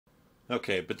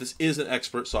Okay, but this is an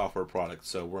expert software product,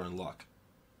 so we're in luck.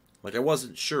 Like, I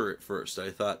wasn't sure at first.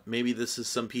 I thought maybe this is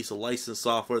some piece of licensed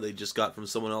software they just got from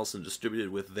someone else and distributed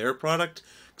with their product.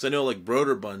 Because I know, like,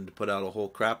 Broderbund put out a whole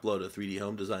crap load of 3D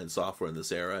home design software in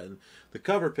this era, and the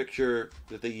cover picture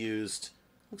that they used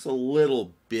looks a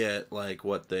little bit like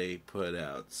what they put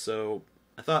out. So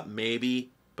I thought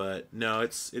maybe, but no,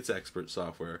 it's expert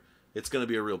software. It's going to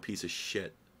be a real piece of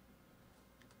shit.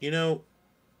 You know,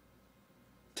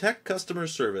 tech customer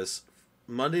service,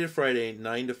 Monday to Friday,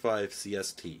 9 to 5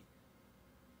 CST.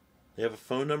 They have a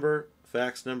phone number,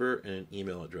 fax number, and an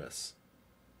email address.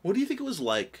 What do you think it was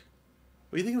like?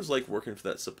 What do you think it was like working for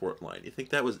that support line? You think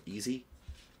that was easy?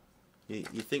 You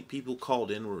think people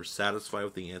called in were satisfied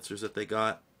with the answers that they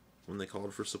got when they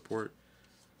called for support?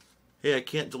 Hey, I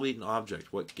can't delete an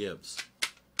object. What gives?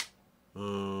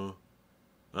 I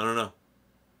don't know.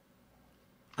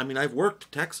 I mean, I've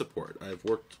worked tech support. I've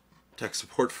worked tech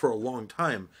support for a long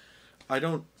time. I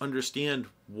don't understand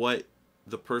what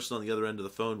the person on the other end of the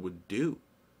phone would do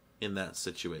in that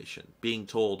situation. Being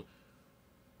told,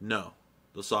 no,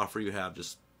 the software you have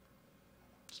just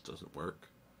doesn't work.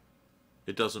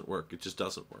 It doesn't work. It just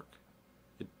doesn't work.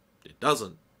 It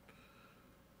doesn't.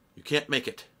 You can't make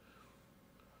it.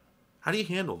 How do you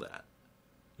handle that?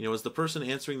 You know, as the person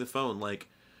answering the phone, like,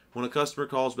 when a customer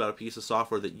calls about a piece of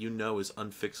software that you know is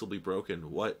unfixably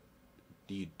broken, what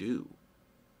do you do?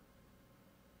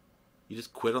 You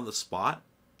just quit on the spot?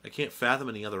 I can't fathom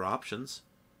any other options.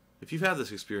 If you've had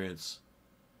this experience,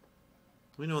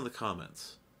 let me know in the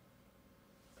comments.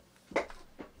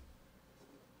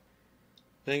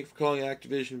 Thank you for calling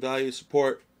Activision Value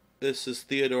Support. This is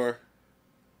Theodore.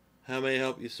 How may I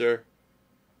help you, sir?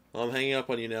 I'm hanging up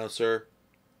on you now, sir.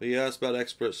 But you asked about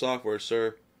expert software,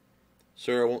 sir.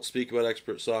 Sir, I won't speak about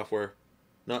expert software.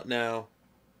 Not now.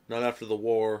 Not after the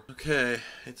war. Okay,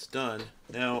 it's done.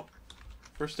 Now,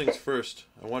 first things first,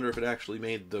 I wonder if it actually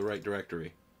made the right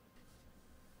directory.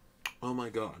 Oh my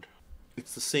god.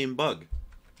 It's the same bug.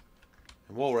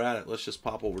 And while we're at it, let's just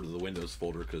pop over to the Windows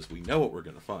folder because we know what we're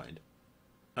going to find.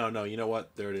 Oh no, you know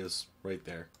what? There it is. Right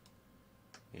there.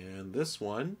 And this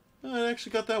one, I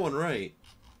actually got that one right.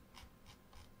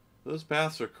 Those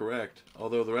paths are correct.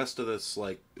 Although the rest of this,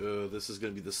 like, this is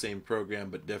going to be the same program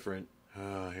but different.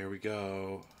 Here we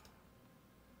go.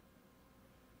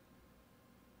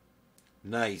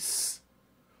 Nice.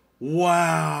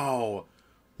 Wow!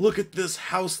 Look at this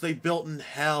house they built in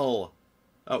hell.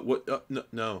 Oh, what?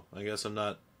 No, I guess I'm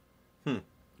not.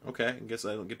 Okay, I guess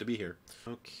I don't get to be here.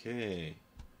 Okay.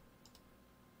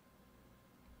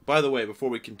 By the way, before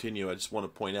we continue, I just want to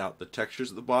point out the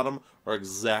textures at the bottom are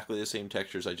exactly the same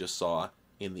textures I just saw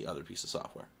in the other piece of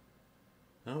software.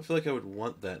 I don't feel like I would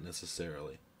want that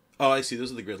necessarily. Oh, I see.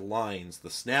 Those are the grid lines. The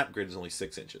snap grid is only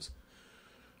 6 inches.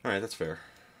 Alright, that's fair.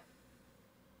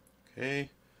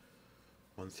 Okay.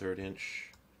 1/3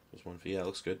 inch. There's one. Yeah,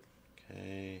 looks good.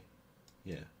 Okay.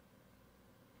 Yeah.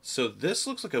 So this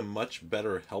looks like a much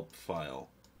better help file.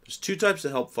 There's 2 types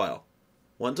of help file.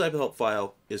 One type of help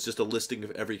file is just a listing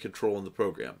of every control in the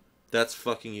program. That's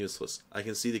fucking useless. I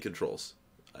can see the controls.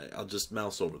 I'll just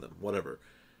mouse over them. Whatever.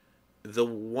 The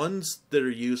ones that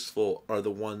are useful are the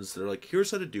ones that are like,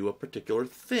 here's how to do a particular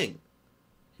thing.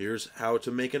 Here's how to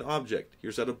make an object.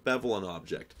 Here's how to bevel an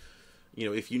object. You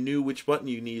know, if you knew which button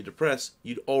you needed to press,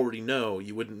 you'd already know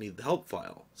you wouldn't need the help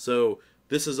file. So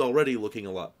this is already looking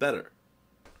a lot better.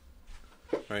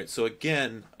 Alright, so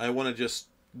again, I want to just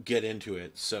get into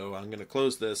it. So I'm going to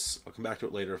close this. I'll come back to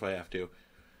it later if I have to.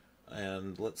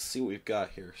 And let's see what we've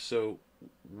got here. So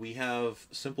we have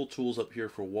simple tools up here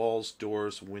for walls,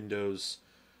 doors, windows,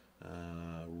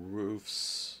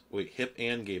 roofs. Wait, hip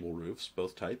and gable roofs,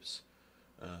 both types.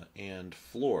 And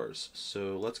floors.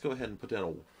 So let's go ahead and put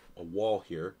down a wall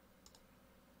here.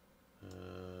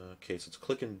 Okay, so it's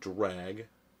click and drag.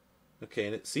 Okay,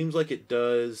 and it seems like it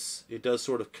does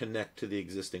sort of connect to the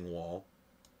existing wall.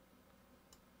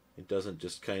 It doesn't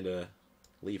just kind of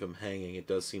leave them hanging. It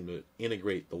does seem to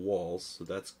integrate the walls, so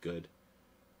that's good.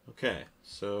 Okay,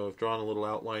 so I've drawn a little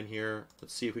outline here.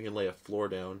 Let's see if we can lay a floor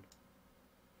down.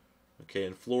 Okay,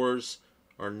 and floors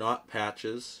are not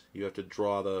patches. You have to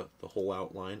draw the whole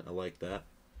outline. I like that.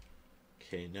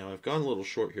 Okay, now I've gone a little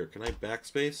short here. Can I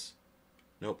backspace?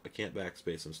 Nope, I can't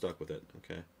backspace. I'm stuck with it.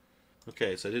 Okay.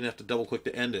 Okay, so I didn't have to double click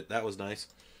to end it. That was nice.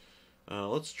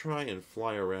 Let's try and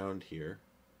fly around here.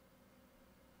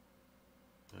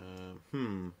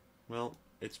 Well,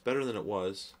 it's better than it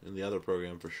was in the other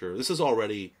program for sure. This is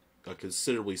already a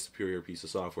considerably superior piece of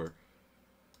software.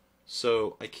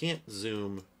 So I can't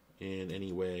zoom in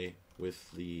any way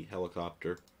with the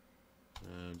helicopter.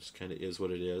 Just kind of is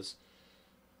what it is.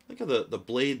 Look how the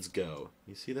blades go.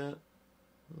 You see that?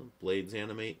 Blades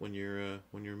animate when you're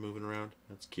moving around.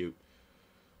 That's cute.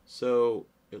 So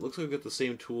it looks like we've got the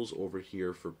same tools over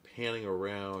here for panning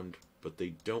around, but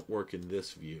they don't work in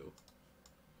this view.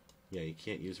 Yeah, you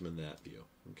can't use them in that view.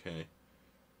 Okay.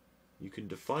 You can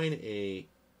define a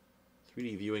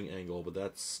 3D viewing angle, but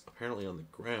that's apparently on the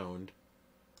ground.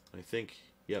 I think,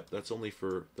 yep, that's only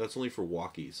for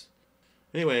walkies.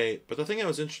 Anyway, but the thing I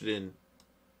was interested in,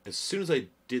 as soon as I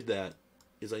did that,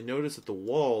 is I noticed that the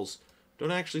walls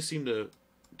don't actually seem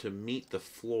to meet the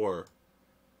floor.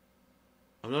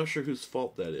 I'm not sure whose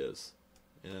fault that is,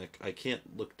 and I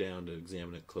can't look down to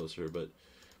examine it closer, but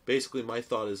basically my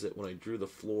thought is that when I drew the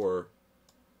floor,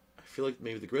 I feel like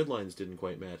maybe the grid lines didn't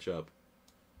quite match up.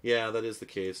 Yeah, that is the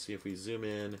case. See if we zoom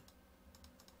in.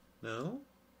 No?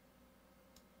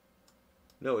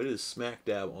 No, it is smack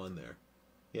dab on there.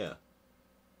 Yeah.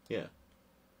 Yeah.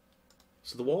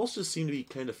 So the walls just seem to be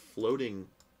kind of floating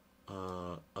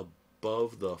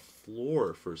above the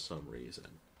floor for some reason.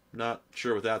 Not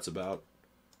sure what that's about.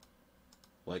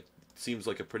 Like, seems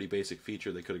like a pretty basic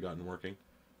feature they could have gotten working.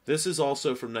 This is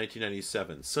also from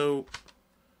 1997. So,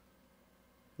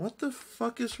 what the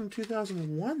fuck is from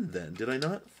 2001 then? Did I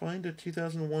not find a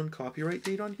 2001 copyright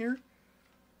date on here?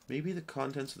 Maybe the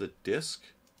contents of the disc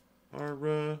are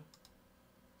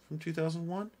from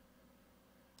 2001?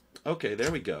 Okay,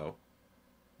 there we go.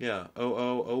 Yeah,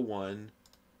 0001.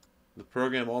 The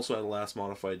program also had a last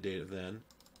modified date of then.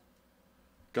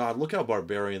 God, look how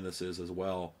barbarian this is as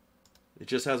well. It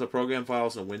just has a program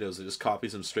files and Windows. It just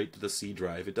copies them straight to the C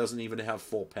drive. It doesn't even have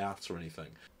full paths or anything.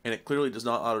 And it clearly does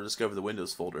not auto-discover the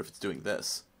Windows folder if it's doing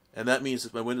this. And that means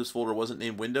if my Windows folder wasn't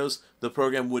named Windows, the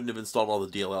program wouldn't have installed all the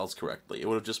DLLs correctly. It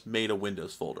would have just made a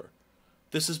Windows folder.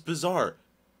 This is bizarre.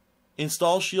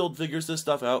 Install Shield figures this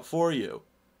stuff out for you.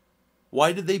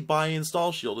 Why did they buy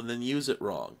Install Shield and then use it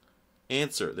wrong?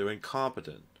 Answer, they're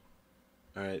incompetent.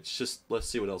 Alright, let's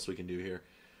see what else we can do here.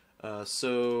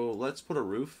 So let's put a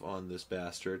roof on this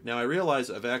bastard. Now I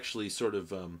realize I've actually sort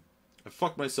of I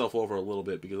fucked myself over a little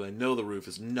bit because I know the roof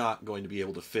is not going to be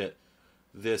able to fit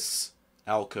this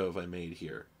alcove I made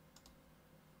here.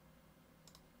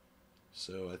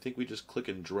 So I think we just click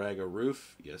and drag a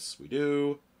roof. Yes, we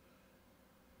do.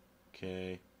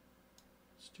 Okay.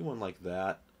 Let's do one like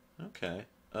that. Okay.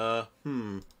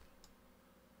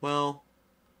 Well.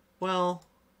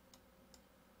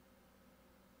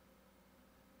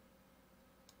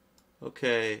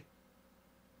 Okay.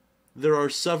 There are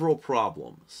several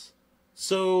problems.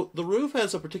 So the roof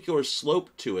has a particular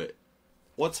slope to it.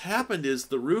 What's happened is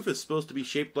the roof is supposed to be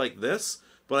shaped like this,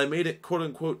 but I made it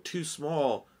quote-unquote too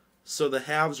small, so the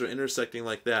halves are intersecting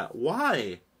like that.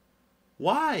 Why?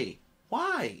 Why?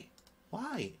 Why?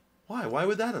 Why? Why? Why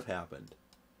would that have happened?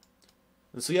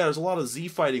 And so yeah, there's a lot of Z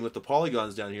fighting with the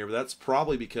polygons down here, but that's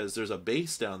probably because there's a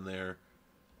base down there.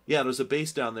 Yeah, there's a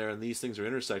base down there, and these things are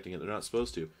intersecting it. They're not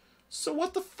supposed to. So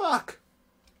what the fuck?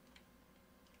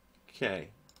 Okay.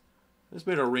 I just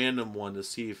made a random one to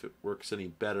see if it works any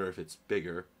better if it's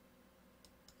bigger.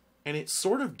 And it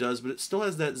sort of does, but it still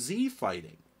has that Z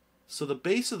fighting. So the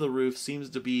base of the roof seems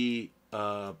to be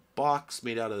a box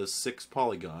made out of 6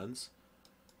 polygons,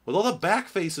 with all the back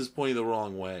faces pointing the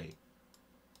wrong way.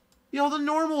 You know, the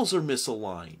normals are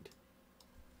misaligned.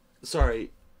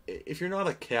 Sorry, if you're not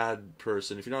a CAD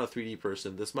person, if you're not a 3D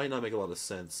person, this might not make a lot of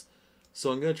sense.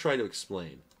 So I'm going to try to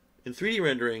explain. In 3D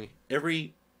rendering,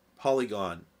 every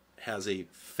polygon has a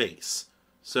face.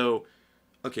 So,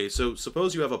 okay, so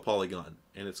suppose you have a polygon,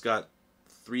 and it's got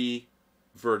 3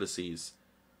 vertices,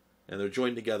 and they're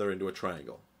joined together into a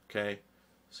triangle, okay?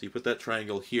 So you put that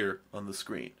triangle here on the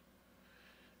screen.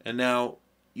 And now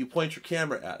you point your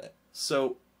camera at it.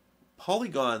 So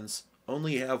polygons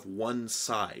only have one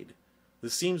side.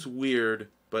 This seems weird,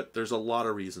 but there's a lot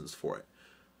of reasons for it.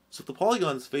 So if the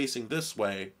polygon's facing this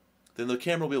way, then the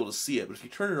camera will be able to see it. But if you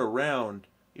turn it around,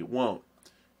 it won't.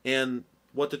 And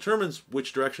what determines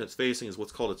which direction it's facing is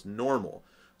what's called its normal.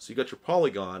 So you got your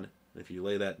polygon, and if you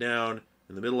lay that down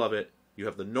in the middle of it, you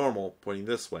have the normal pointing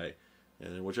this way.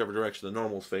 And in whichever direction the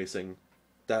normal's facing,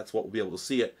 that's what will be able to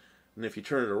see it. And if you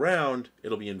turn it around,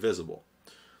 it'll be invisible.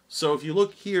 So if you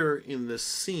look here in this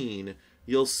scene,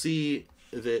 you'll see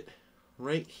that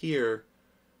right here,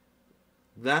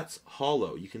 that's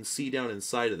hollow. You can see down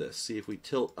inside of this. See, if we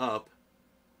tilt up,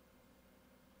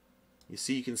 you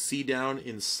see you can see down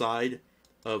inside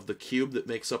of the cube that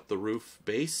makes up the roof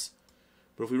base.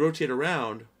 But if we rotate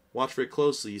around, watch very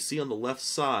closely, you see on the left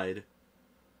side,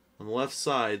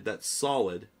 that's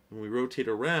solid. When we rotate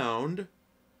around,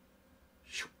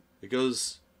 it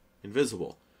goes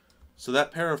invisible. So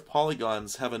that pair of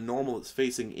polygons have a normal that's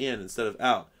facing in instead of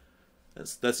out.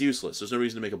 That's useless. There's no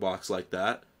reason to make a box like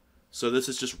that. So this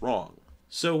is just wrong.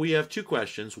 So we have two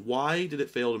questions. Why did it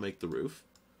fail to make the roof?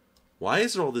 Why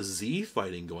is there all this Z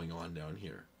fighting going on down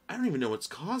here? I don't even know what's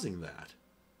causing that.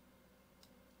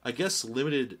 I guess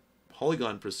limited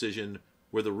polygon precision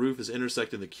where the roof is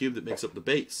intersecting the cube that makes up the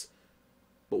base.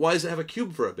 But why does it have a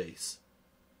cube for a base?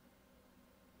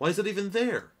 Why is it even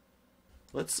there?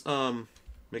 Let's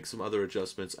make some other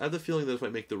adjustments. I have the feeling that if I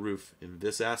make the roof in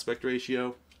this aspect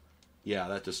ratio, yeah,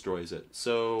 that destroys it.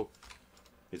 So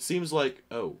it seems like,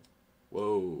 oh,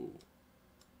 whoa.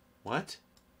 What?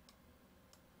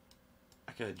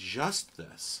 I can adjust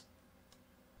this.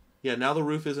 Yeah, now the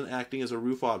roof isn't acting as a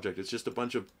roof object. It's just a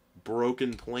bunch of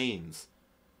broken planes.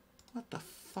 What the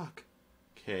fuck?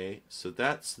 Okay, so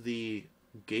that's the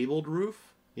gabled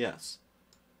roof? Yes.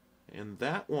 And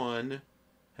that one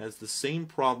has the same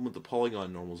problem with the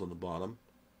polygon normals on the bottom.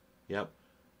 Yep.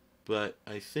 But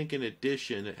I think in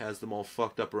addition it has them all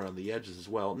fucked up around the edges as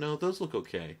well. No, those look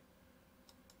okay.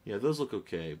 Yeah, those look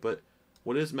okay. But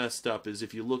what is messed up is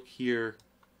if you look here...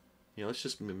 Yeah, let's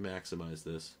just maximize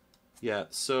this. Yeah,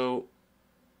 so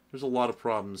there's a lot of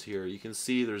problems here. You can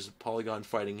see there's polygon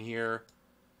fighting here.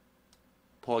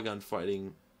 Polygon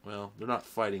fighting, well, they're not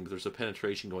fighting, but there's a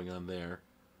penetration going on there.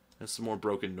 And some more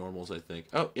broken normals, I think.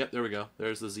 Oh, yep, there we go.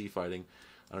 There's the Z fighting.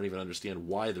 I don't even understand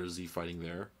why there's Z fighting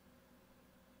there.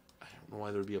 I don't know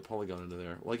why there would be a polygon under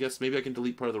there. Well, I guess maybe I can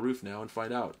delete part of the roof now and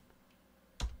find out.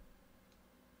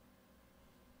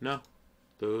 No.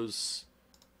 Those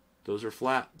are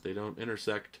flat. They don't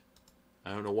intersect. I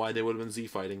don't know why they would have been Z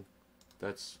fighting.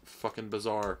 That's fucking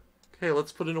bizarre. Okay,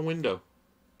 let's put in a window.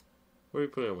 Where do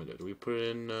we put in a window? Do we put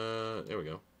in, there we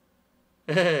go.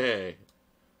 Hey!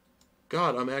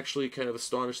 God, I'm actually kind of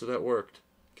astonished that that worked.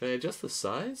 Can I adjust the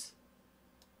size?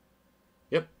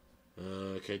 Yep.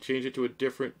 Can I change it to a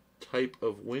different type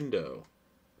of window?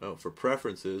 Oh, for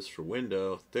preferences, for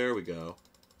window, there we go.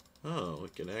 Oh,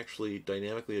 it can actually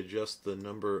dynamically adjust the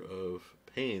number of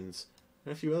panes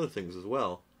and a few other things as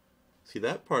well. See,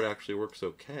 that part actually works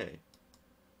okay.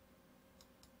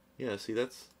 Yeah, see,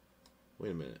 that's...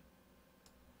 Wait a minute.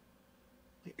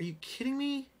 Wait, are you kidding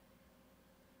me?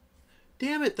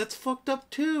 Damn it, that's fucked up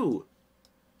too!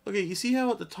 Okay, you see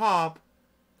how at the top,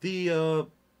 the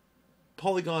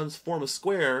polygons form a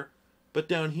square, but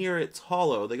down here it's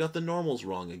hollow. They got the normals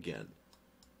wrong again.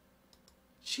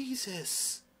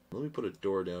 Jesus! Let me put a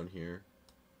door down here.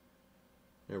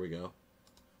 There we go.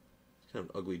 It's kind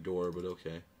of an ugly door, but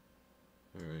okay.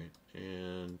 Alright,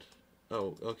 and...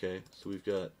 Oh, okay, so we've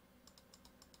got...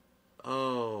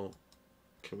 Oh...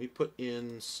 Can we put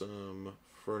in some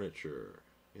furniture?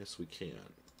 Yes, we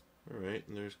can. Alright,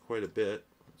 and there's quite a bit.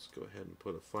 Let's go ahead and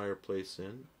put a fireplace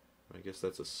in. I guess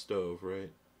that's a stove,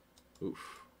 right?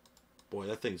 Oof. Boy,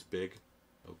 that thing's big.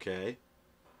 Okay.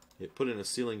 It put in a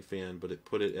ceiling fan, but it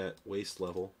put it at waist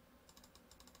level.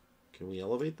 Can we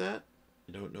elevate that?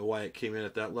 I don't know why it came in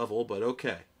at that level, but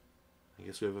okay. I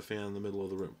guess we have a fan in the middle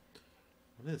of the room.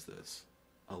 What is this?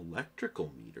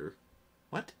 Electrical meter?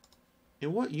 What?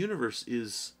 In what universe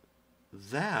is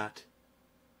that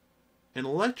an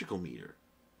electrical meter?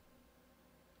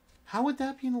 How would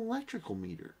that be an electrical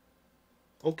meter?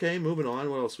 Okay, moving on.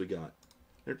 What else we got?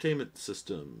 Entertainment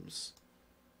systems.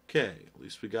 Okay, at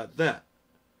least we got that.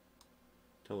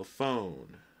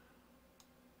 Telephone.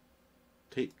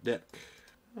 Tape deck.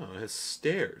 Oh, it has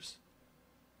stairs.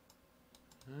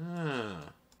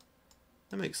 Ah.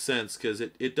 That makes sense, because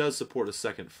it does support a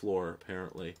second floor,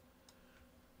 apparently.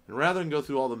 And rather than go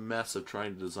through all the mess of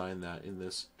trying to design that in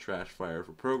this Trash Fire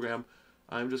for program,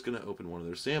 I'm just going to open one of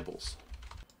their samples.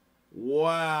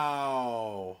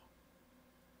 Wow!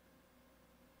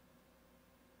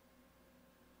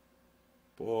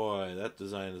 Boy, that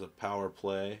design is a power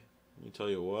play. Let me tell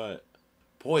you what.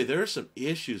 Boy, there are some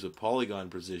issues with polygon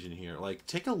precision here. Like,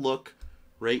 take a look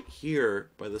right here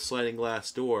by the sliding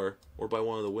glass door, or by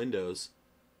one of the windows.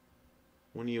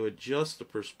 When you adjust the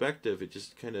perspective, it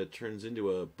just kind of turns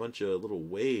into a bunch of little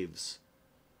waves.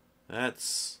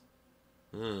 That's...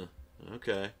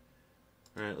 okay.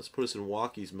 Alright, let's put us in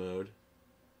walkies mode.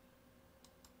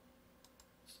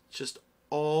 It's just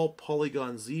all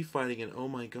polygon Z fighting, and oh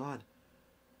my god.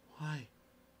 Why?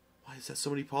 Why is that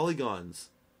so many polygons?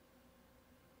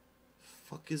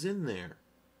 Fuck is in there?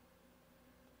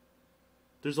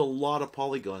 There's a lot of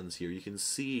polygons here. You can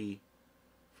see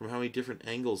from how many different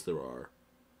angles there are.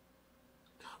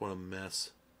 God, what a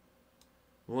mess.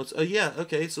 Well, it's, yeah,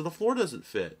 okay, so the floor doesn't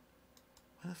fit.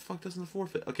 Why the fuck doesn't the floor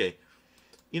fit? Okay,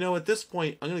 you know, at this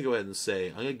point, I'm going to go ahead and say,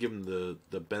 I'm going to give them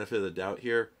the benefit of the doubt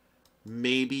here.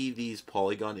 Maybe these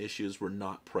polygon issues were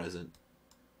not present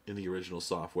in the original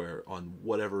software on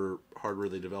whatever hardware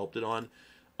they developed it on.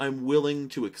 I'm willing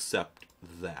to accept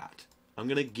that. I'm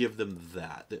going to give them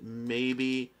that. That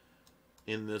maybe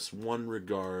in this one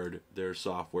regard, their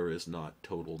software is not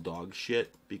total dog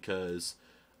shit, because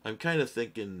I'm kind of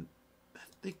thinking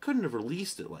they couldn't have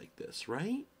released it like this,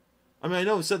 right? I mean, I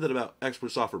know I've said that about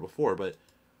Expert Software before, but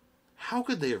how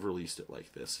could they have released it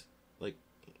like this? Like,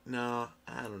 nah,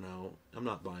 I don't know. I'm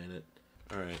not buying it.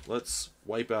 Alright, let's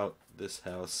wipe out this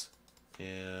house.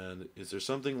 And is there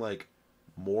something like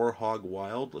more Hog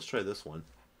Wild? Let's try this one.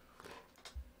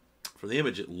 From the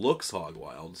image, it looks Hog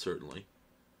Wild, certainly.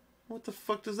 What the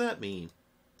fuck does that mean?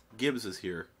 Gibbs is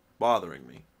here, bothering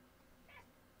me.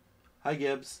 Hi,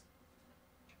 Gibbs.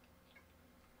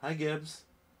 Hi, Gibbs.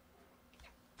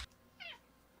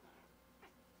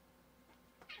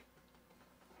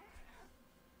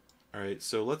 Alright,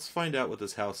 so let's find out what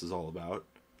this house is all about.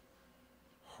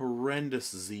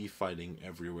 Horrendous Z fighting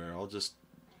everywhere. I'll just,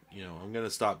 I'm going to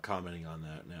stop commenting on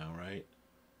that now, right?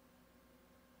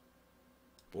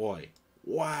 Boy.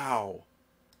 Wow.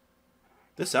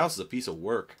 This house is a piece of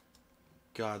work.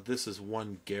 God, this is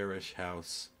one garish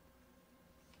house.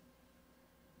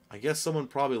 I guess someone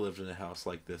probably lived in a house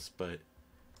like this, but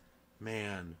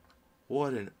man,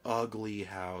 what an ugly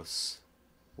house.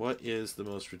 What is the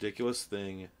most ridiculous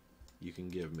thing you can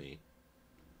give me?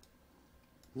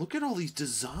 Look at all these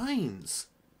designs.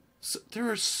 There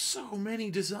are so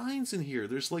many designs in here.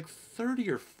 There's like 30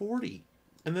 or 40.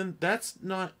 And then that's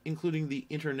not including the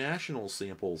international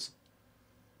samples.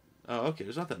 Oh, okay,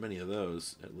 there's not that many of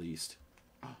those, at least.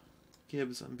 Oh,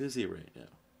 Gibbs, I'm busy right now.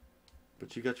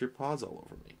 But you got your paws all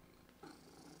over me.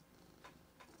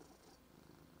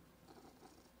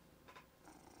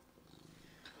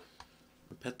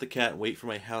 Pet the cat and wait for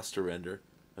my house to render.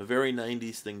 A very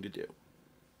 90s thing to do.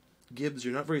 Gibbs,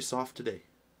 you're not very soft today.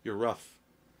 You're rough.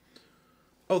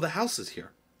 Oh, the house is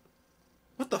here.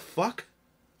 What the fuck?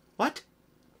 What?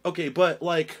 Okay, but,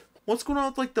 like, what's going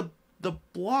on with, like, the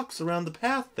blocks around the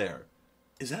path there?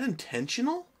 Is that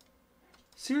intentional?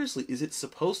 Seriously, is it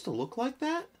supposed to look like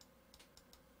that?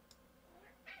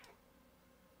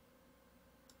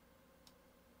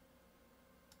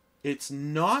 It's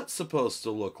not supposed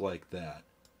to look like that.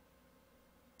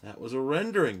 That was a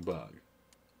rendering bug.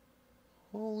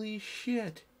 Holy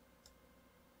shit.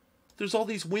 There's all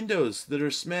these windows that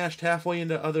are smashed halfway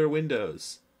into other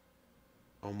windows.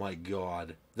 Oh my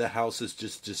god. The house is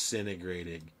just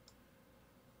disintegrating.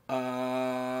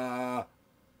 I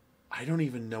don't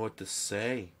even know what to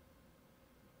say.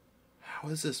 How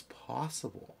is this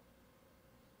possible?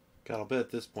 God, I'll bet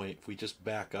at this point, if we just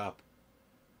back up,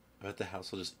 I bet the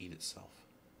house will just eat itself.